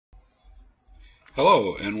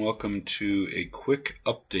Hello and welcome to a quick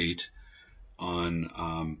update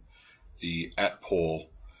on the ATPOL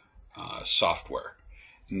software.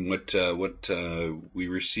 And what we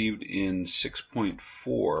received in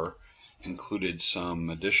 6.4 included some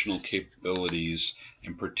additional capabilities,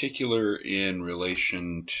 in particular in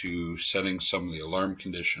relation to setting some of the alarm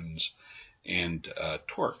conditions and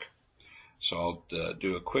torque. So I'll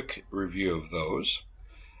do a quick review of those.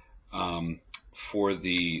 For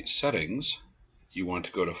the settings, you want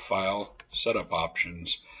to go to File, Setup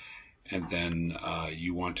Options, and then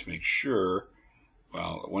you want to make sure,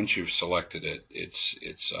 well, once you've selected it,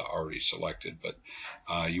 it's already selected, but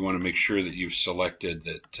you want to make sure that you've selected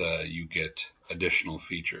that you get additional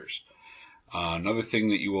features. Another thing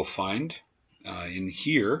that you will find in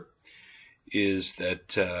here is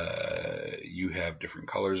that you have different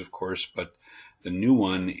colors, of course, but the new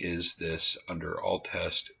one is this under All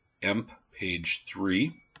Test EMP page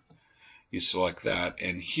 3. You select that,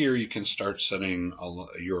 and here you can start setting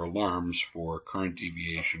your alarms for current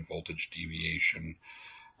deviation, voltage deviation,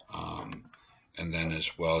 and then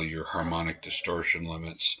as well your harmonic distortion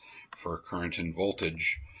limits for current and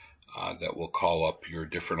voltage that will call up your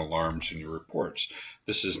different alarms in your reports.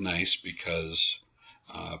 This is nice because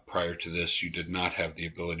prior to this you did not have the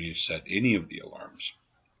ability to set any of the alarms.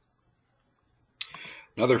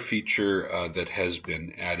 Another feature that has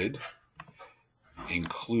been added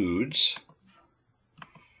includes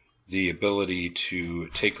the ability to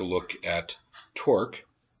take a look at torque,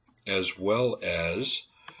 as well as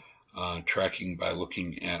tracking by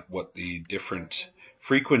looking at what the different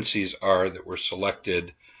frequencies are that were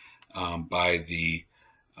selected by the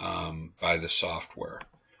software.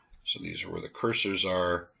 So these are where the cursors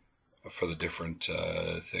are for the different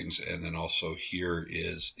things, and then also here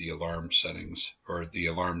is the alarm settings, or the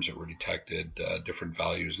alarms that were detected, different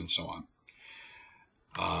values and so on.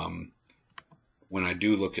 When I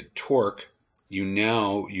do look at torque,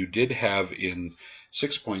 you did have in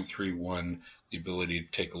 6.31 the ability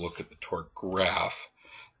to take a look at the torque graph.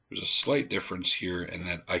 There's a slight difference here in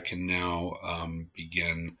that I can now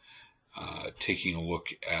begin taking a look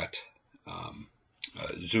at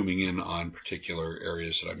zooming in on particular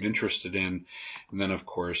areas that I'm interested in. And then of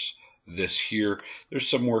course this here, there's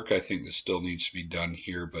some work I think that still needs to be done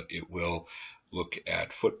here, but it will look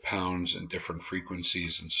at foot-pounds and different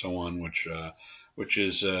frequencies and so on, which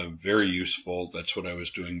is very useful. That's what I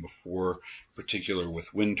was doing before, particular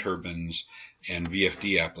with wind turbines and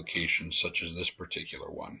VFD applications such as this particular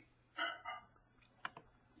one.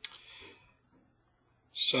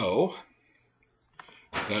 So,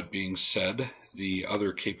 that being said, the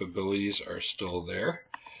other capabilities are still there.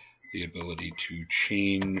 The ability to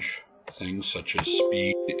change things such as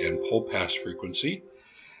speed and pole pass frequency.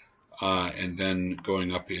 And then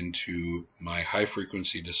going up into my high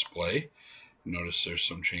frequency display, notice there's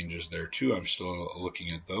some changes there too. I'm still looking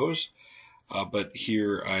at those, but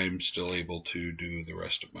here I'm still able to do the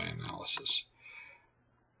rest of my analysis.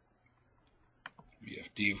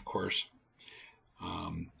 VFD, of course.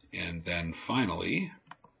 And then finally,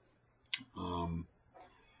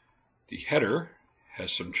 the header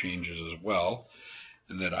has some changes as well,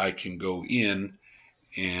 and that I can go in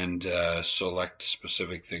and select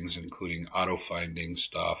specific things, including auto-finding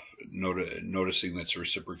stuff, noticing that's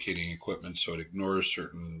reciprocating equipment, so it ignores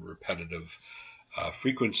certain repetitive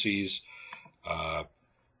frequencies.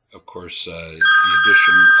 Of course, the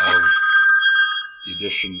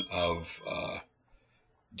addition of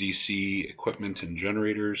DC equipment and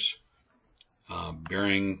generators,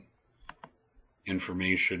 bearing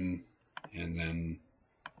information, and then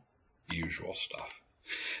the usual stuff.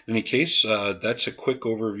 In any case, that's a quick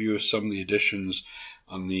overview of some of the additions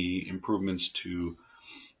on the improvements to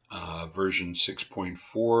version 6.4.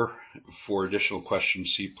 For additional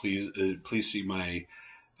questions, please see my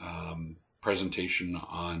presentation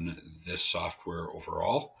on this software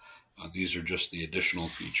overall. These are just the additional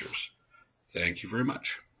features. Thank you very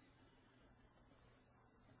much.